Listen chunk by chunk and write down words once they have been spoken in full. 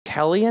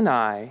Kelli and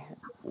I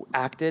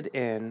acted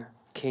in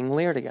King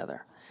Lear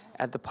together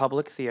at the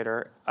Public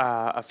Theater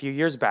a few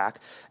years back,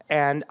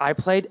 and I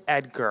played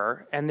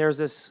Edgar, and there's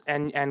this,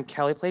 and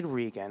Kelli played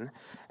Regan,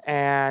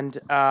 and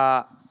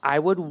I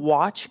would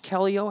watch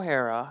Kelli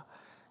O'Hara.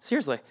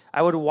 Seriously,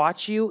 I would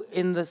watch you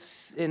in like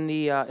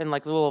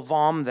the little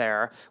vom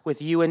there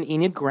with you and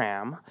Enid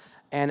Graham,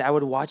 and I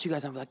would watch you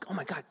guys. And I'm like, oh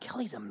my God,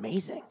 Kelly's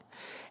amazing,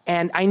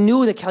 and I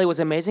knew that Kelli was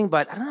amazing,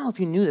 but I don't know if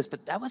you knew this,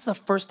 but that was the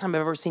first time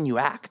I've ever seen you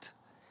act.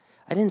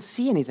 I didn't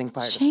see anything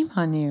prior. Shame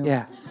on you.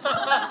 Yeah.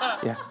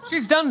 Yeah.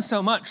 She's done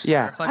so much.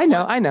 Yeah, Like, I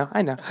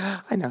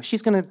know.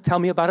 She's gonna tell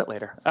me about it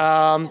later.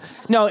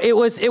 No, it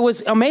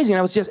was amazing.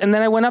 And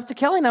then I went up to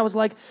Kelli and I was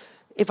like,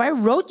 if I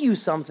wrote you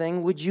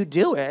something, would you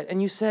do it?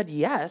 And you said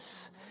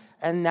yes.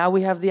 And now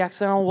we have The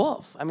Accidental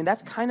Wolf. I mean,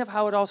 that's kind of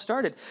how it all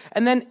started.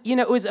 And then,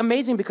 it was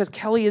amazing because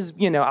Kelli is,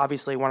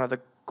 obviously one of the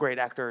great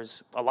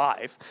actors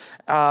alive.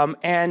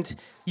 And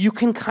you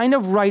can kind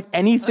of write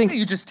anything.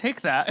 You just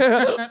take that.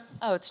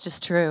 Oh, it's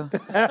just true.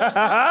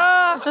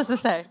 I'm supposed to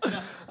say.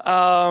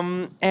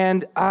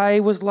 And I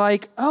was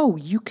like, oh,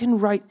 you can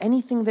write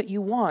anything that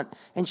you want,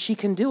 and she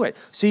can do it.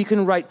 So you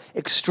can write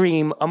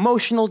extreme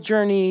emotional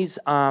journeys.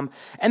 And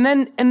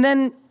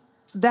then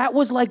that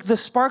was like the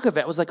spark of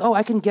it. It was like, oh,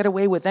 I can get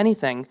away with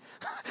anything.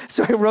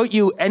 So I wrote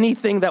you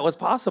anything that was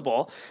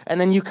possible,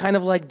 and then you kind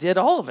of like did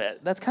all of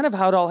it. That's kind of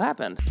how it all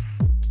happened.